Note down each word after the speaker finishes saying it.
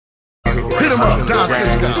Hit him up, Don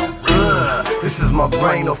Cisco. This is my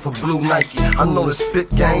brain off a blue Nike. I know the spit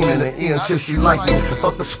game in the ear until she like me.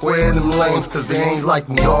 Fuck the square and them lames, cause they ain't like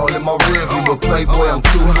me. All in my rear view, but playboy, I'm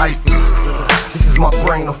too hyphy. This is my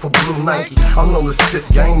brain off a blue Nike. I know the spit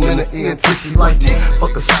game in the ear until she like me.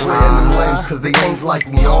 Fuck the square and them lames, cause they ain't like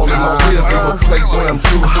me. All in my rear view, but playboy, I'm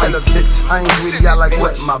too hyphy. Bitch, I ain't greedy, I like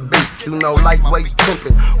wetting my beat. You know, lightweight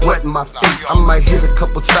pimpin', wetting my feet. I might hit a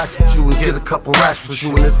couple tracks with you and get a couple raps with you.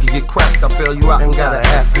 And if you get cracked, I bail you out and gotta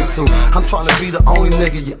ask me to. I'm trying to be the only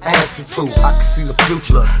nigga you answer to. I can see the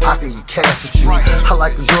future, I can get cash with you. I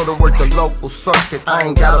like a girl to work the local circuit. I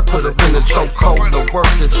ain't gotta put her in the chokehold to work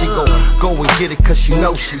it. She go and get it cause she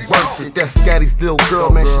know she worth it. That's Scatty's little girl,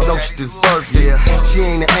 man, she know she deserved it. She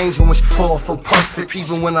ain't an angel when she fall from perfect.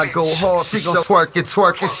 Even when I go hard, she gon' twerk it.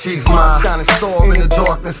 She's my shining star in the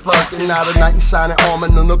darkness, lurking out of night and shining armor,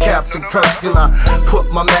 no Captain Kirk. And I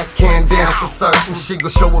put my Mac can down for certain. She gon'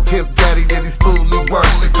 show a pimp daddy that he's fully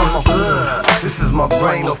worth it. Come on. This is my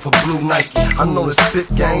brain off a blue Nike. I know the spit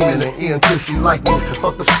game in the ear until she like me.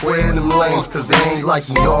 Fuck the square and them lames, cause they ain't like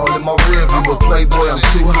me. All in my rear view, but playboy, I'm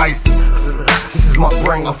too hyphy. This is my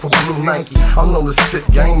brain off a blue Nike. I know the spit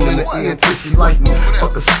game in the ear until she like me.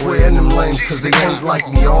 Fuck the square and them lames, cause they ain't like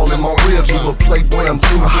me. All in my rear view, but playboy, I'm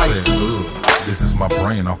too hyphy. This is my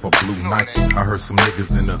brain off a blue Nike. I heard some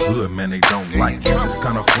niggas in the hood, man, they don't like it. It's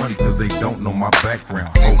kinda funny cause they don't know my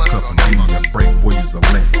background. Hold cuff and give me a break, boy, you's a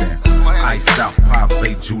letdown. Iced out,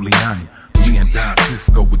 P.S.D, Giuliani. Me and Don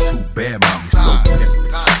Cisco with two bad mommies, so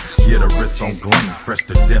peppy. Yeah, the wrist on gleam, fresh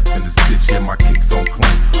to death in this bitch, yeah, my kicks on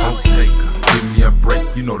clean. Oh, give me a break,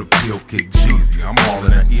 you know the pill kick Geezy. I'm all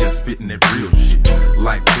in her ear, spitting that real shit.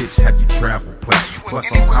 Like, bitch, have you traveled places?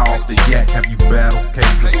 Plus, I'm high off the yak, have you battled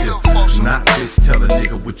cases? If not, bitch, tell a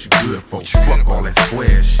nigga what you good for. Fuck all that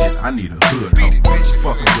square shit, I need a hood hoe.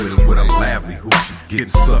 Fucking with it with a lively hoochie. Getting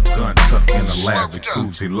sucked, gun tucked in a lab with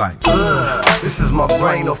Coogee like. This is my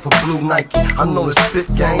brain off a blue Nike. I know the spit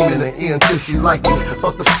game in the ear until she like me.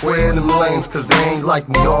 Fuck the square and them lames, cause they ain't like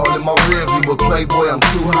me. All in my rear view, but playboy, I'm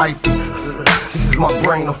too hyphy. This is my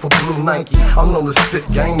brain off a blue Nike. I know the spit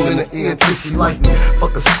game in the ear until she like me.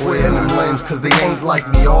 Fuck the square and them lames, cause they ain't like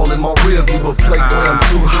me. All in my rear view, but playboy, I'm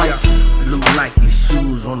too hyphy. Blue Nike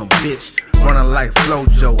shoes on a bitch, running like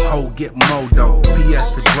Flojo, ho get modo.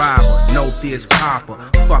 P.S.D driver, no Thizz popper.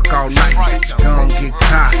 Fuck all night, bitch, gon' get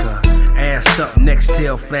cocker. Ass up, next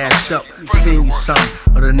tail flash up. Send you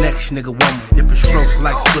something, or the next nigga woman. Different strokes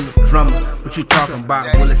like Philip Drummer. What you talking about?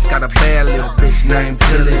 Well, it's got a bad little bitch named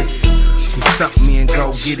Phyllis. She suck me and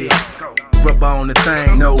go get it. Rubber on the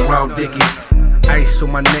thing, no raw digging. Ice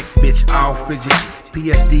on my neck, bitch, all frigid.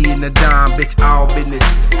 P.S.D in the dime, bitch, all business.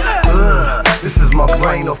 This is my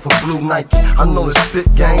brain off a blue Nike. I know the spit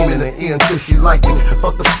game in the ear until she like me.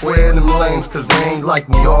 Fuck the square and them lames, cause they ain't like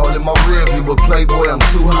me. All in my rear view, but playboy, I'm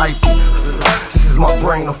too hyphy. This is my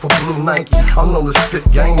brain off a blue Nike. I know the spit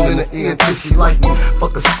game in the ear until she like me.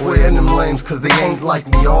 Fuck the square and them lames, cause they ain't like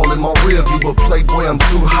me. All in my rear view, but playboy, I'm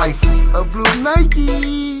too hyphy. A blue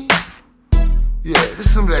Nike. Yeah, this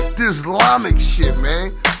is some of that Islamic shit,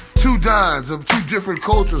 man. Two Dons of two different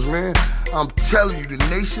cultures, man. I'm telling you, the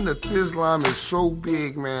nation of Islam is so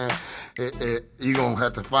big, man. You're gonna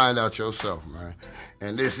have to find out yourself, man.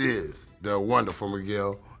 And this is the wonderful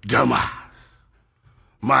Miguel Damas.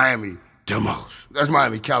 Miami Demos. That's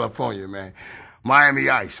Miami, California, man. Miami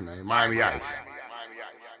Ice, man. Miami Ice.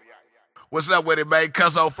 What's up with it, man?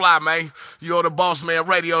 Cuzzo Fly, man. You're the Boss Man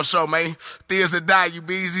radio show, man. Thizz and Die, you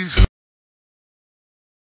beezies.